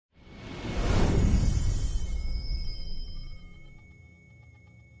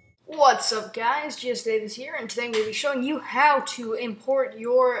What's up, guys? Just Davis here, and today I'm going to be showing you how to import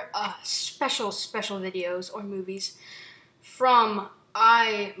your special videos or movies from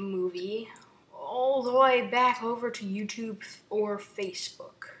iMovie all the way back over to YouTube or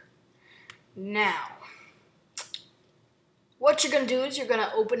Facebook. Now, what you're going to do is you're going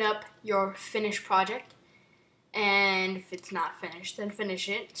to open up your finished project, and if it's not finished, then finish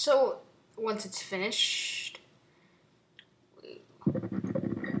it. So once it's finished,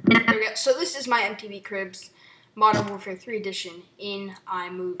 there we go. So this is my MTV Cribs Modern Warfare 3 edition in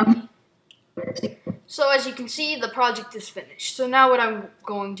iMovie. So as you can see, the project is finished. So now what I'm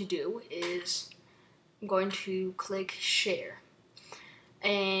going to do is I'm going to click share.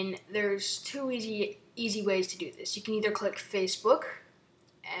 And there's two easy ways to do this. You can either click Facebook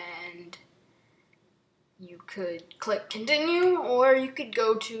and you could click continue, or you could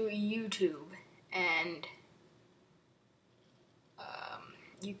go to YouTube and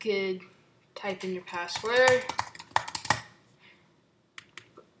you could type in your password,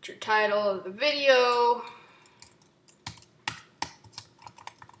 put your title of the video,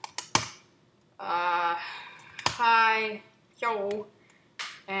 hi, yo,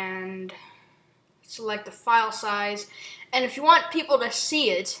 and select the file size. And if you want people to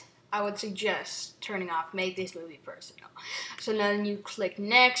see it, I would suggest turning off make this movie personal. So then you click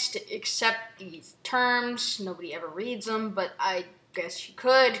next, accept these terms. Nobody ever reads them, but I guess you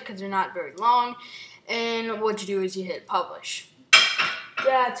could because they're not very long. And what you do is you hit publish.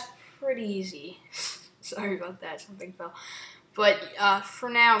 That's pretty easy. Sorry about that, something fell. But for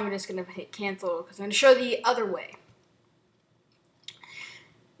now, I'm just going to hit cancel because I'm going to show the other way.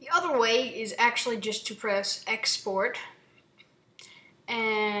 The other way is actually just to press export.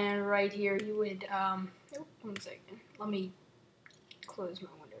 And right here you would, one second, let me close my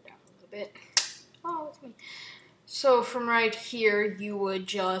window down a little bit. Oh, it's me. So from right here, you would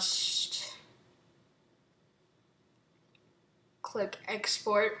just click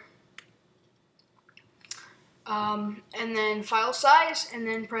export, and then file size, and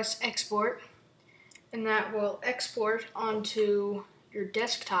then press export, and that will export onto your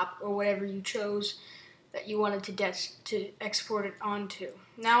desktop or whatever you chose that you wanted to export it onto.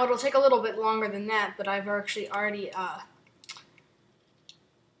 Now it'll take a little bit longer than that, but I've actually already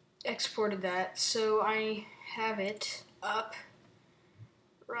exported that, so I have it up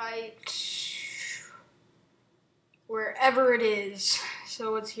right wherever it is.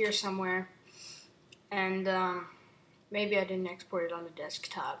 So it's here somewhere, and maybe I didn't export it on the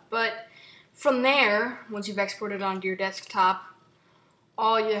desktop, but from there, once you've exported onto your desktop,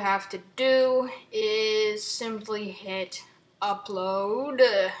 all you have to do is simply hit upload,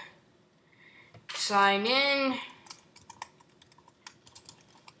 sign in,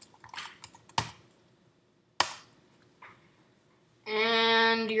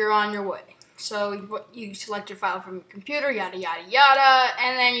 and you're on your way. So you select your file from your computer, yada yada yada,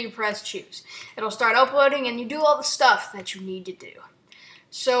 and then you press choose. It'll start uploading and you do all the stuff that you need to do.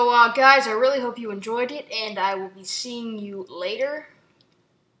 So guys, I really hope you enjoyed it, and I will be seeing you later.